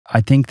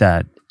I think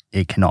that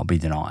it cannot be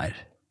denied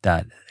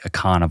that a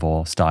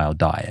carnivore style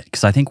diet,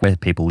 because I think where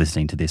people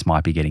listening to this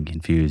might be getting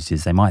confused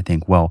is they might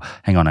think, well,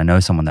 hang on, I know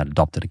someone that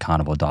adopted a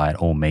carnivore diet,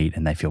 all meat,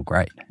 and they feel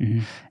great.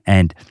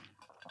 And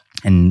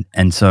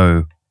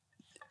so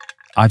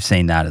I've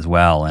seen that as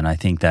well, and I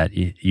think that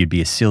you'd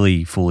be a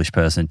silly, foolish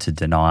person to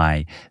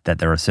deny that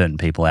there are certain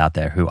people out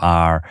there who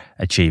are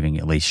achieving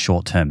at least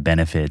short-term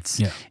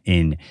benefits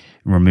in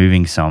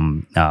removing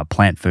some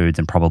plant foods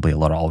and probably a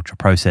lot of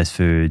ultra-processed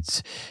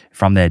foods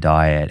from their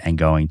diet and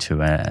going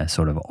to a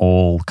sort of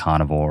all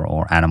carnivore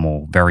or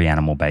very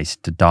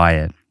animal-based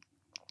diet.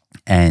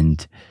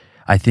 And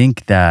I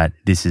think that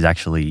this is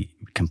actually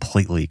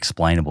completely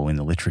explainable in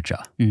the literature.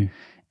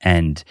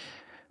 And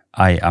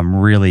I'm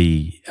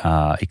really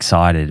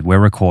excited. We're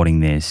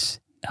recording this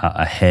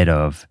ahead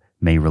of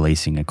me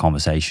releasing a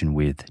conversation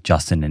with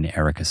Justin and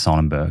Erica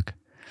Sonnenberg.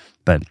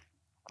 But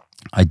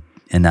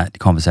in that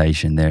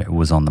conversation, there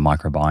was on the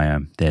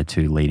microbiome. They're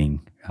two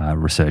leading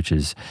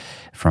researchers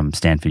from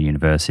Stanford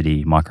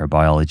University,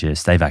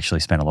 microbiologists. They've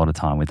actually spent a lot of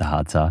time with the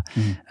Hadza,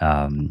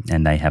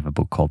 and they have a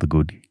book called The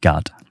Good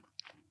Gut.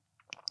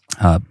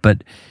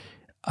 But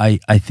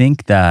I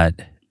think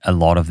that a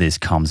lot of this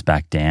comes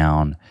back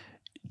down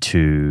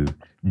to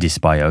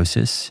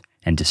dysbiosis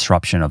and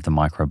disruption of the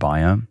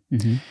microbiome.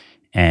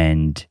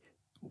 And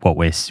what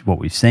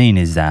we've seen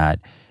is that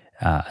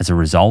as a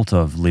result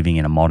of living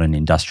in a modern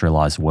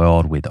industrialized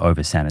world with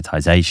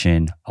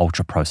over-sanitization,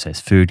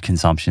 ultra-processed food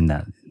consumption,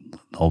 that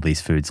all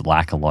these foods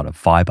lack a lot of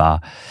fiber.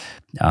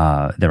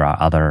 There are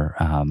other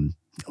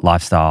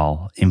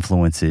lifestyle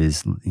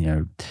influences,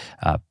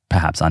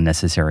 perhaps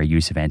unnecessary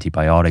use of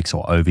antibiotics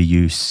or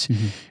overuse.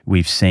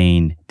 We've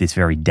seen this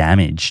very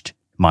damaged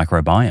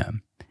microbiome.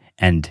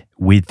 And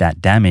with that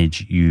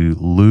damage, you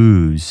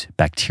lose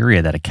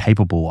bacteria that are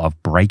capable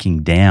of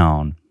breaking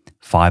down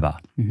fiber.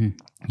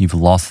 You've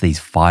lost these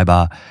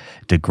fiber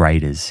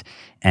degraders.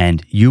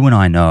 And you and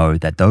I know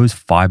that those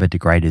fiber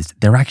degraders,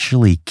 they're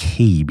actually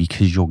key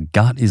because your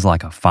gut is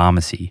like a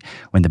pharmacy.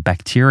 When the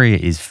bacteria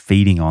is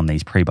feeding on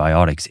these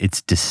prebiotics,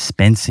 it's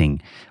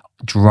dispensing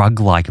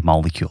drug-like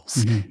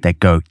molecules that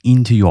go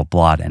into your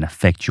blood and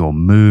affect your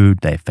mood,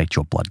 they affect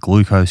your blood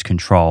glucose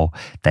control,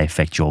 they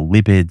affect your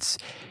lipids.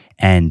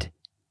 And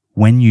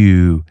when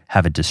you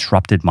have a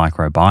disrupted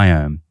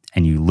microbiome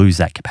and you lose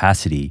that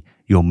capacity,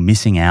 you're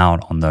missing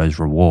out on those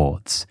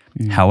rewards.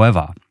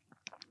 However,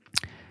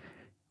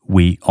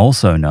 we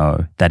also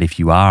know that if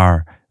you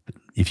have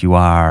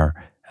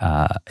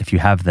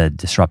the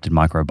disrupted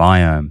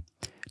microbiome,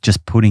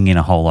 just putting in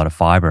a whole lot of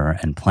fiber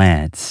and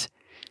plants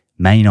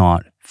may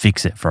not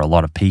fix it for a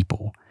lot of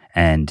people.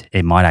 And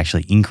it might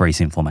actually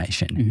increase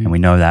inflammation. And we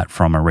know that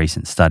from a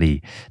recent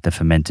study, the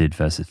fermented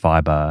versus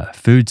fiber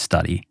food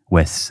study,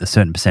 where a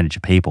certain percentage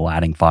of people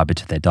adding fiber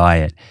to their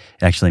diet,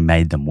 it actually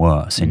made them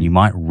worse. And you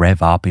might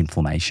rev up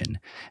inflammation.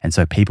 And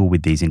so people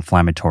with these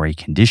inflammatory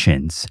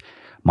conditions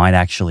might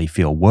actually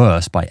feel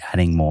worse by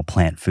adding more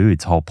plant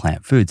foods, whole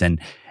plant foods. And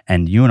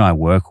you and I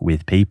work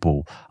with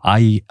people.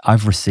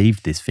 I've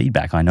received this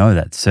feedback. I know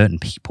that certain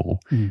people,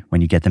 when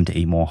you get them to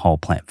eat more whole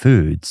plant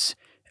foods,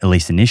 at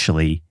least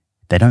initially,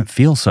 they don't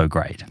feel so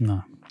great.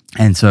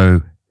 And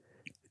so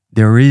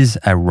there is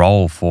a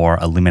role for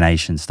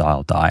elimination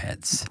style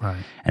diets.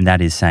 And that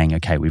is saying,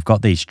 okay, we've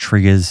got these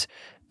triggers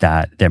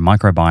that their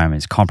microbiome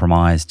is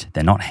compromised,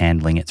 they're not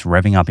handling, it's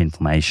revving up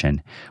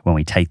inflammation. When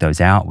we take those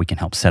out, we can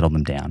help settle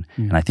them down.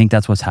 And I think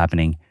that's what's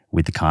happening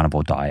with the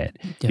carnivore diet.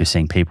 You're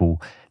seeing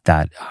people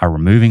that are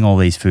removing all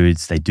these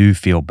foods, they do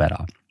feel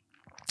better.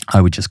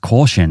 I would just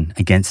caution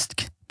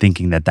against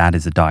thinking that that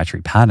is a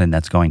dietary pattern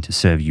that's going to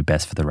serve you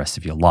best for the rest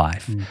of your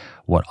life.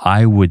 What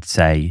I would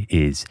say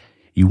is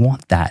you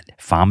want that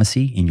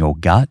pharmacy in your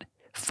gut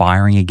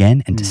firing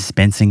again and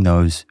dispensing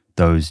those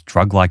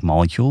drug-like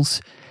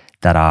molecules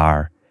that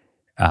are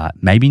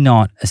maybe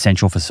not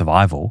essential for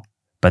survival,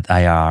 but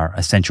they are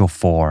essential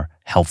for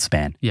health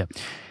span.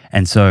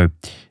 And so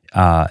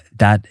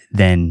that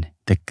then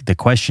the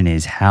question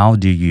is, how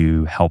do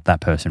you help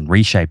that person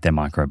reshape their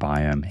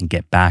microbiome and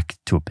get back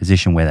to a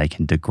position where they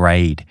can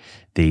degrade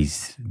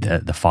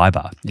the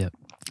fiber?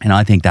 And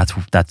I think that's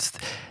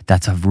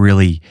a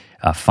really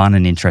fun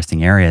and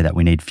interesting area that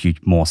we need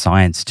more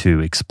science to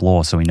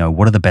explore, so we know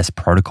what are the best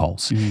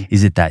protocols.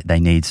 Is it that they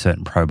need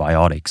certain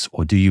probiotics,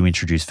 or do you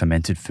introduce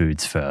fermented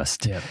foods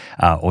first?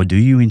 Or do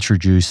you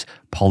introduce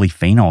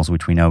polyphenols,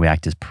 which we know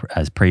act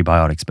as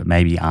prebiotics but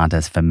maybe aren't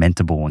as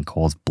fermentable and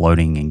cause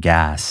bloating and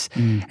gas,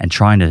 and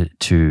trying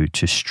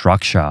to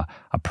structure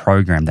a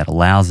program that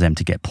allows them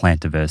to get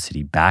plant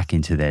diversity back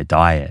into their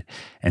diet.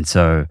 And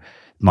so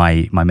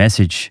my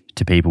message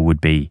to people would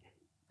be,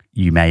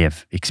 you may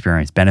have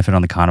experienced benefit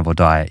on the carnivore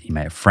diet, you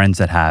may have friends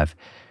that have,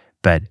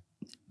 but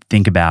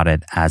think about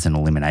it as an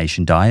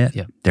elimination diet.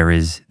 There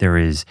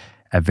is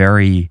a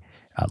very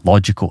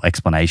logical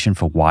explanation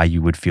for why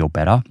you would feel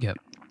better.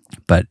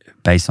 But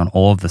based on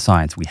all of the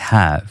science we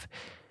have,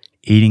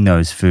 eating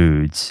those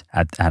foods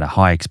at a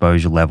high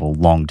exposure level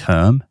long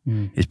term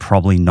is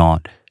probably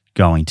not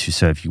going to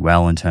serve you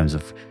well in terms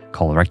of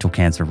colorectal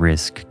cancer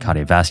risk,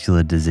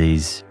 cardiovascular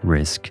disease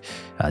risk,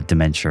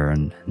 dementia,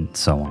 and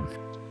so on.